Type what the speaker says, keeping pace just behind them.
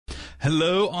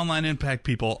Hello, Online Impact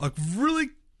people. A really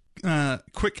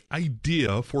quick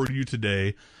idea for you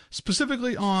today,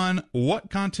 specifically on what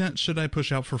content should I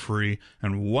push out for free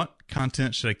and what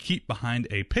content should I keep behind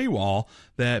a paywall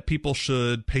that people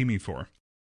should pay me for.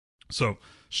 So,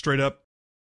 straight up,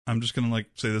 I'm just going to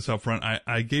say this out front.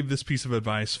 I gave this piece of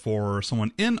advice for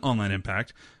someone in Online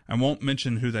Impact. I won't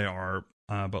mention who they are,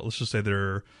 but let's just say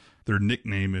their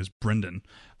nickname is Brendan.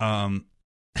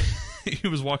 He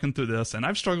was walking through this, and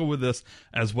I've struggled with this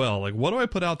as well. Like, what do I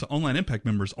put out to Online Impact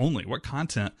members only? What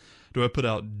content do I put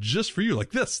out just for you? Like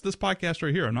this podcast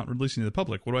right here, I'm not releasing to the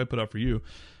public. What do I put out for you?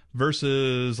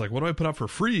 Versus, what do I put out for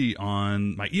free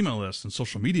on my email list and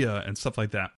social media and stuff like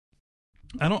that?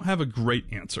 I don't have a great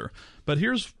answer, but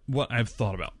here's what I've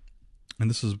thought about.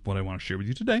 And this is what I want to share with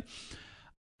you today.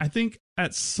 I think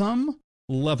at some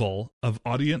level of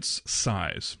audience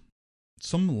size,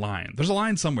 some line, there's a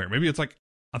line somewhere. Maybe it's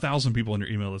 1,000 people in your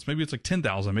email list. Maybe it's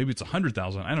 10,000. Maybe it's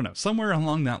 100,000. I don't know. Somewhere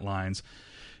along that lines,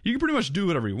 you can pretty much do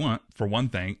whatever you want, for one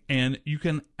thing, and you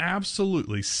can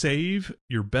absolutely save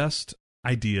your best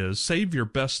ideas, save your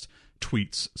best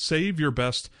tweets, save your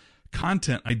best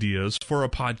content ideas for a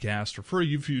podcast or for a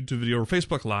YouTube video or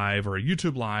Facebook Live or a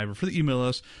YouTube Live or for the email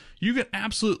list. You can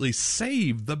absolutely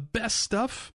save the best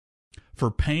stuff for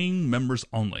paying members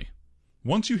only.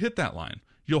 Once you hit that line,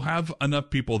 you'll have enough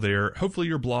people there. Hopefully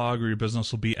your blog or your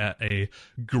business will be at a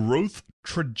growth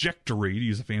trajectory, to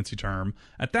use a fancy term,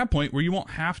 at that point where you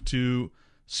won't have to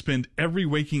spend every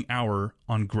waking hour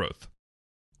on growth.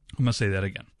 I'm going to say that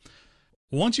again.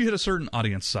 Once you hit a certain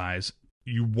audience size,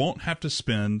 you won't have to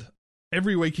spend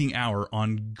every waking hour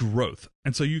on growth.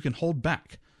 And so you can hold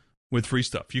back with free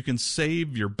stuff. You can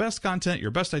save your best content,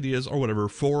 your best ideas, or whatever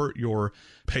for your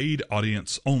paid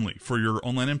audience only, for your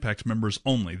Online Impact members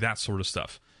only, that sort of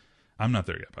stuff. I'm not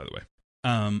there yet, by the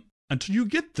way. Until you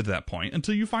get to that point,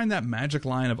 until you find that magic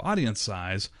line of audience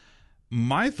size,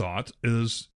 my thought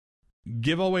is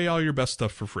give away all your best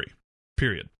stuff for free,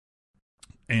 period.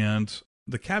 And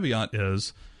the caveat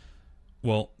is,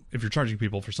 well, if you're charging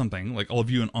people for something, like all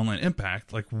of you in Online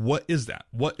Impact, what is that?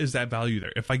 What is that value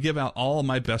there? If I give out all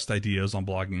my best ideas on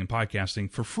blogging and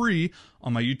podcasting for free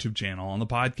on my YouTube channel, on the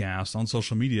podcast, on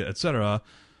social media, etc.,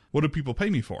 what do people pay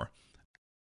me for?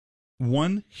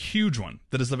 One huge one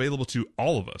that is available to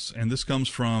all of us, and this comes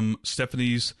from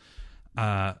Stephanie's,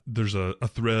 there's a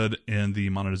thread in the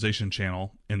monetization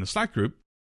channel in the Slack group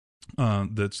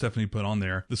that Stephanie put on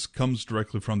there. This comes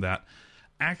directly from that.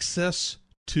 Access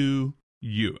to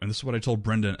you. And this is what I told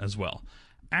Brendan as well.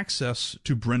 Access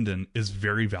to Brendan is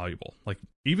very valuable.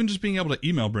 Even just being able to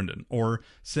email Brendan or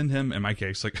send him, in my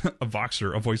case, a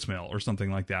Voxer, a voicemail or something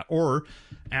like that, or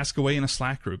ask away in a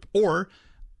Slack group, or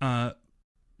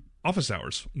office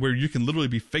hours where you can literally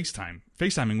be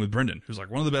FaceTiming with Brendan, who's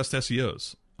one of the best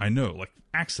SEOs I know.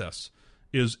 Access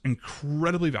is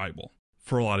incredibly valuable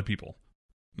for a lot of people,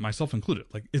 myself included.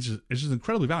 It's just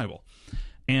incredibly valuable.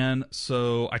 And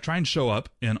so I try and show up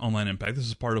in Online Impact. This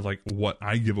is part of what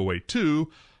I give away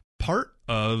too. Part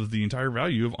of the entire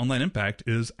value of Online Impact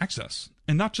is access.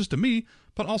 And not just to me,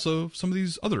 but also some of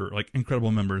these other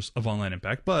incredible members of Online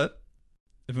Impact. But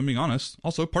if I'm being honest,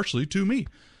 also partially to me.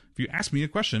 If you ask me a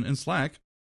question in Slack,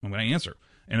 I'm going to answer.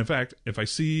 And in fact, if I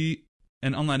see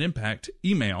an Online Impact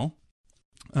email,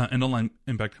 an Online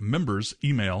Impact members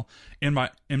email in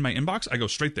my inbox, I go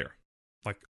straight there.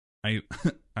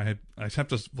 I have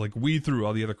to weed through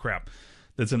all the other crap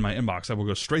that's in my inbox. I will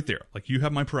go straight there. You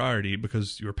have my priority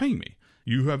because you're paying me.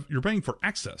 You're paying for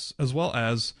access as well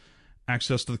as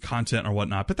access to the content or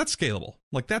whatnot. But that's scalable.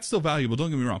 That's still valuable.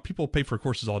 Don't get me wrong. People pay for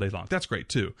courses all day long. That's great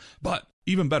too. But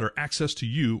even better, access to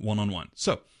you one-on-one.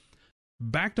 So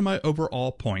back to my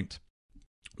overall point.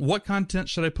 What content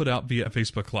should I put out via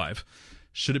Facebook Live?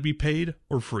 Should it be paid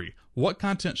or free? What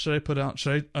content should I put out?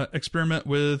 Should I experiment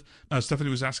with? Stephanie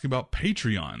was asking about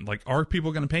Patreon. Are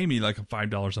people going to pay me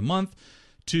 $5 a month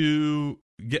to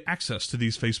get access to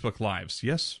these Facebook Lives?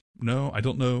 Yes, no, I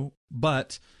don't know.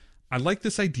 But I like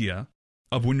this idea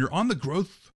of when you're on the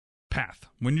growth path,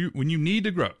 when you need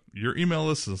to grow, your email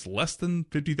list is less than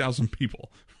 50,000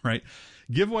 people, right?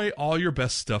 Give away all your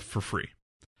best stuff for free.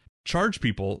 Charge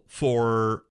people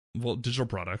for digital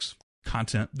products,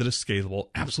 content that is scalable.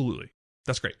 Absolutely.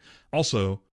 That's great.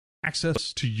 Also,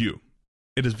 access to you.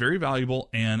 It is very valuable,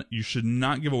 and you should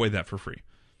not give away that for free.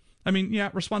 I mean,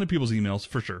 yeah, respond to people's emails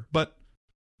for sure, but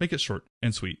make it short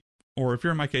and sweet. Or if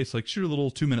you're in my case, shoot a little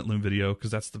 2-minute Loom video,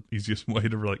 because that's the easiest way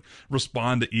to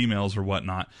respond to emails or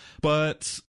whatnot.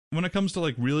 But when it comes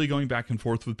to really going back and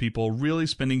forth with people, really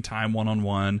spending time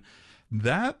one-on-one,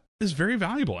 that is very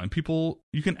valuable, and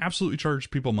you can absolutely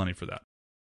charge people money for that.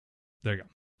 There you go.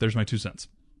 There's my 2 cents.